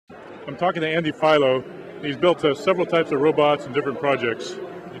I'm talking to Andy Philo. He's built several types of robots and different projects.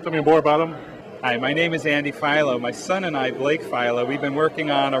 Can you tell me more about him? Hi, my name is Andy Philo. My son and I, Blake Philo, we've been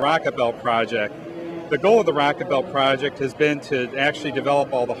working on a rocket belt project. The goal of the rocket belt project has been to actually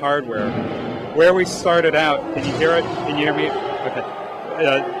develop all the hardware. Where we started out, can you hear it? Can you hear me?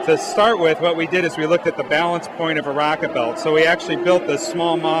 Okay. To start with, what we did is we looked at the balance point of a rocket belt. So we actually built this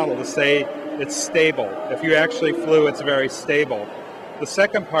small model to say it's stable. If you actually flew, it's very stable. The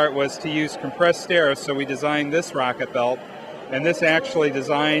second part was to use compressed air, so we designed this rocket belt, and this actually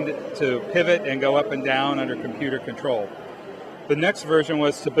designed to pivot and go up and down under computer control. The next version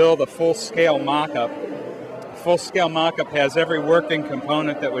was to build a full-scale mock-up. A full-scale mock-up has every working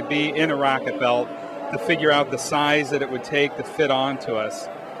component that would be in a rocket belt to figure out the size that it would take to fit onto us.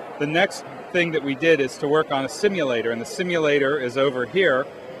 The next thing that we did is to work on a simulator, and the simulator is over here.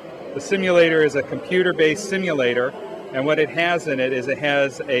 The simulator is a computer-based simulator, and what it has in it is it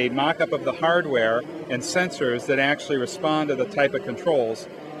has a mock-up of the hardware and sensors that actually respond to the type of controls.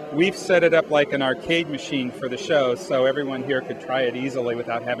 We've set it up like an arcade machine for the show, so everyone here could try it easily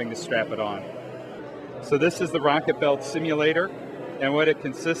without having to strap it on. So this is the rocket belt simulator, and what it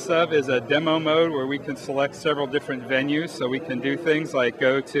consists of is a demo mode where we can select several different venues, so we can do things like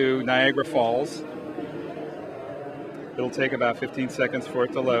go to Niagara Falls. It'll take about 15 seconds for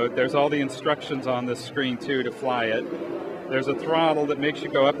it to load. There's all the instructions on this screen too to fly it. There's a throttle that makes you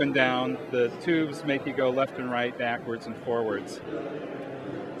go up and down. The tubes make you go left and right, backwards and forwards.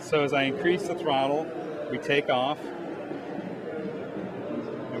 So as I increase the throttle, we take off.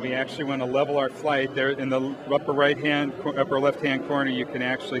 And we actually want to level our flight. There in the upper left-hand corner, you can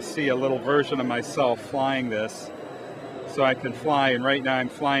actually see a little version of myself flying this. So I can fly, and right now I'm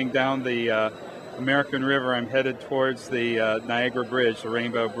flying down the American River. I'm headed towards the Niagara Bridge, the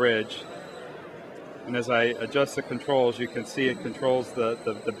Rainbow Bridge. And as I adjust the controls, you can see it controls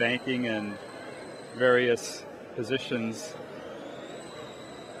the banking and various positions.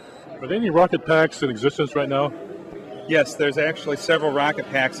 Are there any rocket packs in existence right now? Yes, there's actually several rocket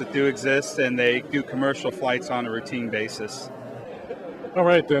packs that do exist, and they do commercial flights on a routine basis. All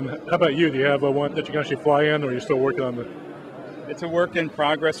right, then. How about you? Do you have one that you can actually fly in, or are you still working on it? It's a work in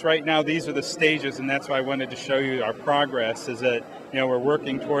progress right now. These are the stages, and that's why I wanted to show you our progress, is that, you know, we're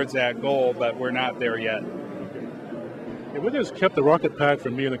working towards that goal, but we're not there yet. Hey, what has kept the rocket pack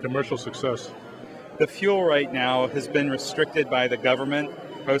from being a commercial success? The fuel right now has been restricted by the government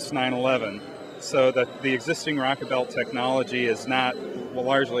post 9/11, so that the existing rocket belt technology is not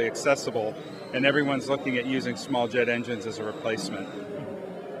largely accessible, and everyone's looking at using small jet engines as a replacement.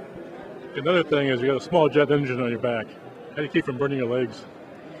 Another thing is you got a small jet engine on your back. How do you keep from burning your legs?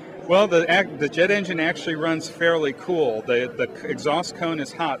 Well, the jet engine actually runs fairly cool. The exhaust cone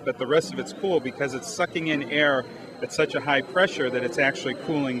is hot, but the rest of it's cool because it's sucking in air at such a high pressure that it's actually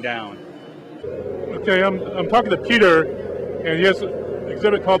cooling down. Okay, I'm talking to Peter, and he has an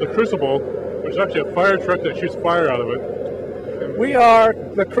exhibit called the Crucible, which is actually a fire truck that shoots fire out of it. We are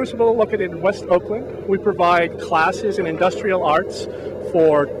the Crucible located in West Oakland. We provide classes in industrial arts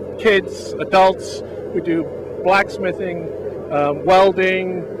for kids, adults. We do blacksmithing,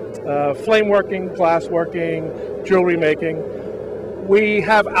 welding, flame working, glass working, jewelry making. We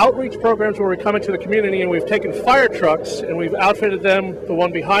have outreach programs where we come into the community, and we've taken fire trucks and we've outfitted them. The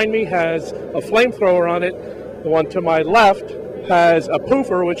one behind me has a flamethrower on it. The one to my left has a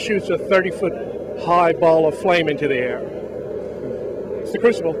poofer which shoots a 30-foot high ball of flame into the air. It's the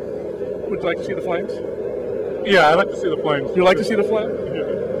Crucible. Would you like to see the flames? Yeah, I'd like to see the flames. You like to see the flame? Yeah.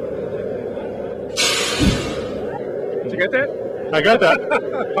 Did you get that? I got that.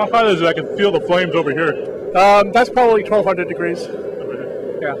 How hot is it? I can feel the flames over here. That's probably 1,200 degrees.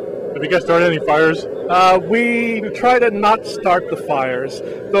 Yeah. Have you guys started any fires? We try to not start the fires,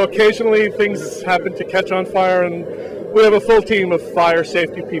 though occasionally things happen to catch on fire, and we have a full team of fire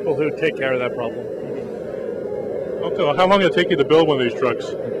safety people who take care of that problem. Okay, how long did it take you to build one of these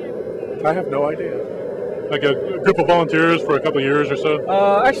trucks? I have no idea. Like a group of volunteers for a couple of years or so?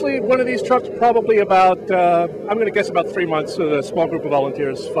 Actually, one of these trucks probably about, I'm going to guess about 3 months with a small group of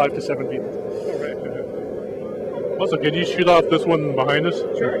volunteers, 5 to 7 people. Also, can you shoot off this one behind us?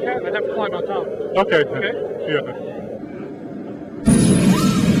 Sure, I can. I'd have to climb on top. Okay. Okay. Yeah.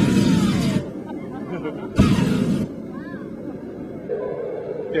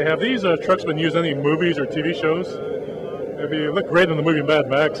 Yeah, have these trucks been used in any movies or TV shows? They look great in the movie Mad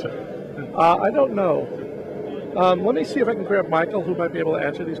Max. I don't know. Let me see if I can grab Michael, who might be able to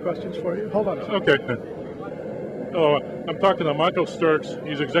answer these questions for you. Hold on a second. Okay. Oh, I'm talking to Michael Sturks.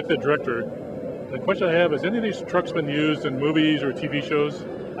 He's executive director. The question I have is, any of these trucks been used in movies or TV shows?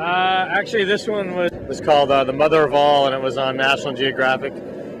 Actually, this one was called The Mother of All, and it was on National Geographic.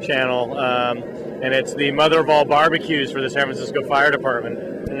 channel, and it's the mother of all barbecues for the San Francisco Fire Department.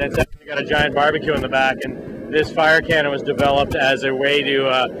 And it's actually got a giant barbecue in the back, and this fire cannon was developed as a way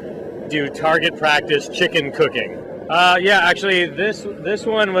to do target practice chicken cooking. Yeah, actually, this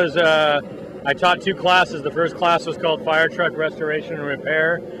one was, I taught 2 classes. The first class was called Fire Truck Restoration and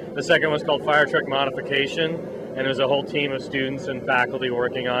Repair. The second was called Fire Truck Modification, and it was a whole team of students and faculty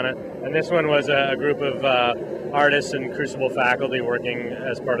working on it. And this one was a group of artists and Crucible faculty working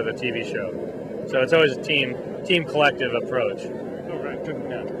as part of the TV show. So it's always a team collective approach.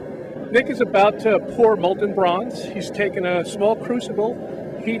 Yeah. Nick is about to pour molten bronze. He's taken a small crucible,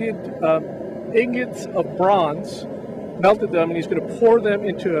 heated ingots of bronze, melted them, and he's going to pour them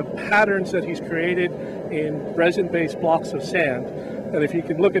into patterns that he's created in resin-based blocks of sand. And if you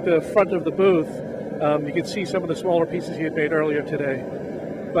can look at the front of the booth, you can see some of the smaller pieces he had made earlier today.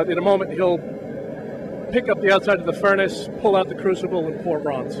 But in a moment, he'll pick up the outside of the furnace, pull out the crucible, and pour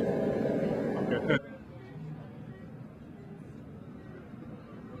bronze. Okay.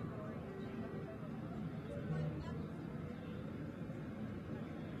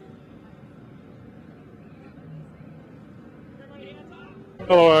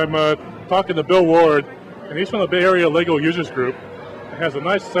 Hello, I'm talking to Bill Ward, and he's from the Bay Area Lego Users Group. It has a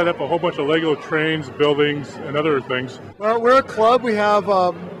nice setup, a whole bunch of Lego trains, buildings, and other things. Well, we're a club. We have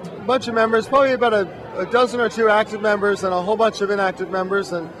a bunch of members, probably about a dozen or 2 active members and a whole bunch of inactive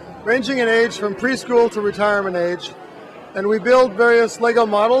members, and ranging in age from preschool to retirement age. And we build various Lego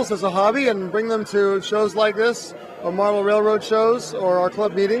models as a hobby and bring them to shows like this, or model railroad shows, or our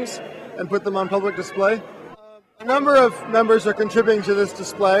club meetings, and put them on public display. A number of members are contributing to this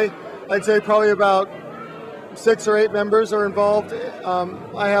display. I'd say probably about 6 or 8 members are involved.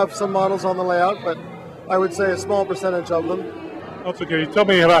 I have some models on the layout, but I would say a small percentage of them. Also, can you tell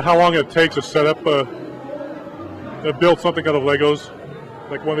me about how long it takes to set up, to build something out of Legos?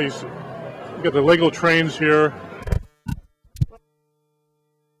 Like one of these, you got the Lego trains here.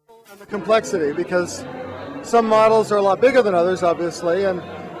 And the complexity, because some models are a lot bigger than others, obviously, and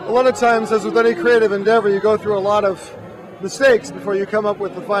a lot of times, as with any creative endeavor, you go through a lot of mistakes before you come up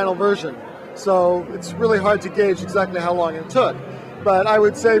with the final version. So it's really hard to gauge exactly how long it took. But I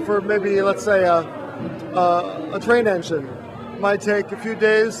would say for maybe, let's say, a train engine might take a few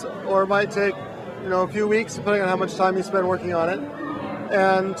days, or it might take, a few weeks, depending on how much time you spend working on it,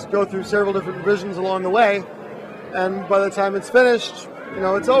 and go through several different revisions along the way. And by the time it's finished,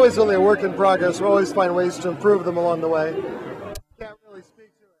 it's always really a work in progress. We always find ways to improve them along the way. Can't really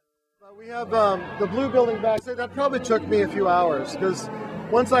speak to it. But we have the blue building back. That probably took me a few hours, because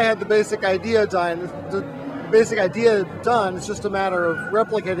once I had the basic idea done, it's just a matter of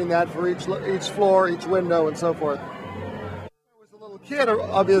replicating that for each floor, each window, and so forth. I was a little kid,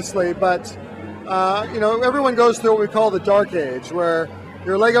 obviously, but everyone goes through what we call the dark age, where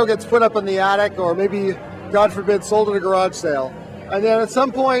your Lego gets put up in the attic, or maybe, God forbid, sold at a garage sale. And then at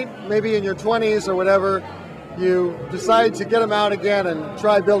some point, maybe in your 20s or whatever, you decide to get them out again and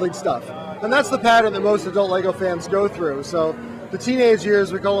try building stuff. And that's the pattern that most adult Lego fans go through. So the teenage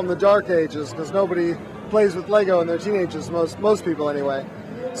years, we call them the dark ages, because nobody plays with Lego in their teenagers, most people anyway.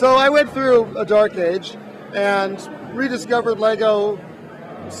 So I went through a dark age and rediscovered Lego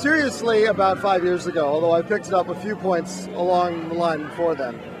seriously about 5 years ago, although I picked it up a few points along the line before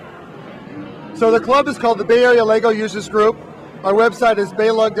then. So the club is called the Bay Area Lego Users Group. Our website is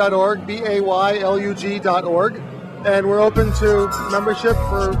baylug.org, BAYLUG.org, and we're open to membership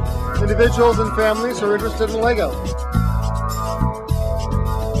for individuals and families who are interested in Lego.